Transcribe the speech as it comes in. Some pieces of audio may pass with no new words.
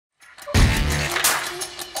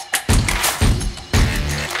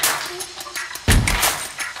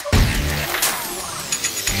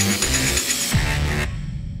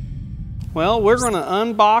Well, we're going to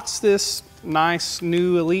unbox this nice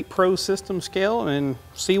new Elite Pro system scale and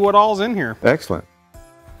see what all's in here. Excellent.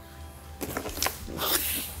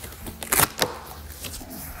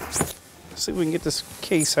 See if we can get this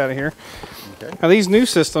case out of here. Okay. Now these new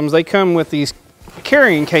systems, they come with these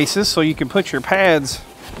carrying cases so you can put your pads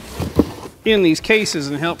in these cases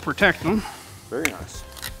and help protect them. Very nice.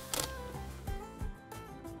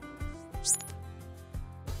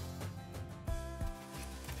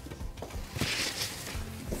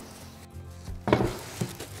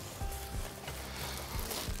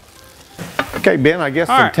 Okay, Ben, I guess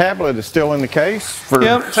the tablet is still in the case for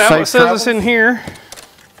Yep, tablet says it's in here.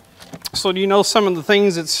 So do you know some of the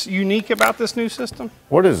things that's unique about this new system?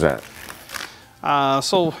 What is that?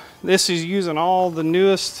 So this is using all the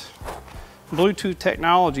newest Bluetooth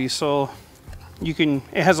technology. So it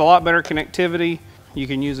has a lot better connectivity. You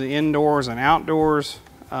can use it indoors and outdoors.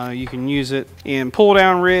 You can use it in pull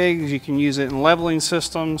down rigs. You can use it in leveling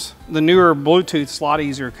systems. The newer Bluetooth is a lot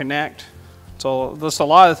easier to connect. So there's a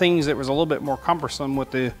lot of things that was a little bit more cumbersome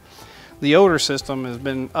with the older system has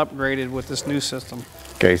been upgraded with this new system.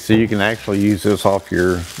 Okay, so you can actually use this off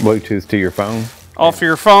your Bluetooth to your phone? Off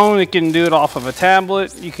your phone, it can do it off of a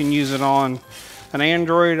tablet. You can use it on an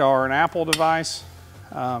Android or an Apple device,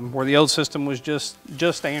 where the old system was just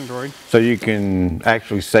Android. So you can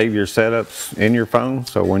actually save your setups in your phone?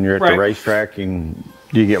 So when you're at the racetrack and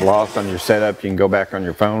you get lost on your setup, you can go back on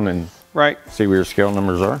your phone and see where your scale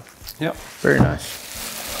numbers are? Yep. Very nice.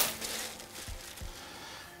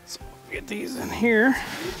 So get these in here.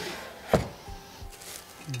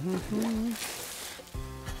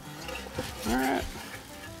 All right.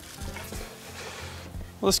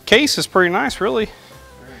 Well, this case is pretty nice, really.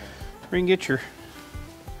 Where you can get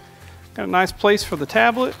got a nice place for the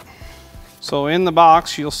tablet. So in the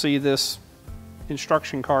box, you'll see this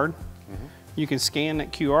instruction card. You can scan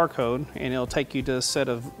that QR code and it'll take you to a set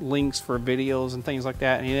of links for videos and things like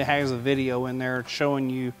that. And it has a video in there showing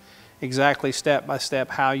you exactly step by step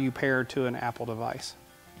how you pair to an Apple device.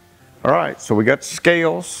 All right, so we got the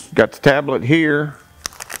scales, got the tablet here,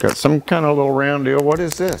 got some kind of little round deal. What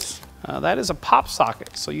is this? That is a pop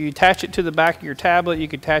socket. So you attach it to the back of your tablet, you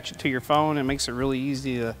can attach it to your phone. It makes it really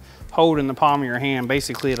easy to hold in the palm of your hand.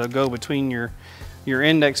 Basically, it'll go between your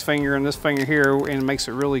index finger and this finger here, and it makes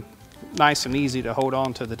it really nice and easy to hold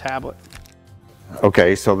on to the tablet.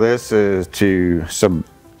 Okay, so this is to it's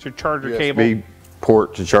your charger cable.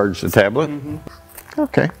 Port to charge the tablet?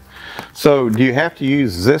 Okay. So do you have to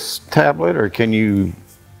use this tablet or can you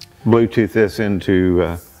Bluetooth this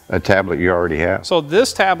into a tablet you already have? So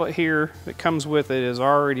this tablet here that comes with it is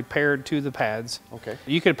already paired to the pads. Okay.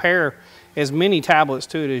 You could pair as many tablets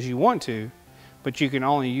to it as you want to, but you can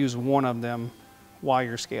only use one of them while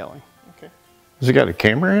you're scaling. Okay. Has it got a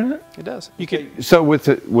camera in it? It does. You can. So with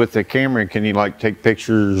the camera, can you like take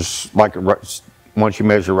pictures like once you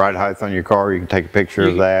measure ride height on your car, you can take a picture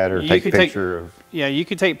of that, or take a picture of... Yeah, you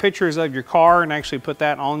could take pictures of your car and actually put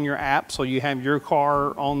that on your app so you have your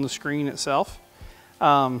car on the screen itself.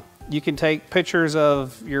 You can take pictures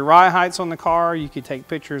of your ride heights on the car. You could take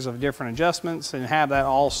pictures of different adjustments and have that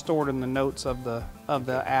all stored in the notes of the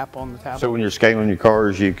app on the tablet. So when you're scaling your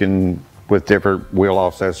cars, you can, with different wheel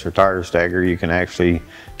offsets or tire stagger, you can actually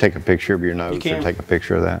take a picture of your notes or take a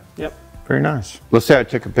picture of that. Yep. Very nice. Let's say I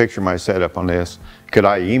took a picture of my setup on this. Could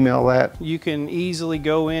I email that? You can easily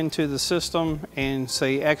go into the system and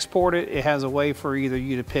say export it. It has a way for either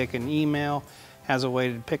you to pick an email, has a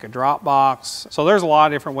way to pick a Dropbox. So there's a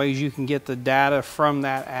lot of different ways you can get the data from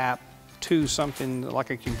that app to something like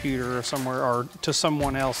a computer or somewhere, or to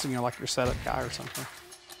someone else, you know, like your setup guy or something.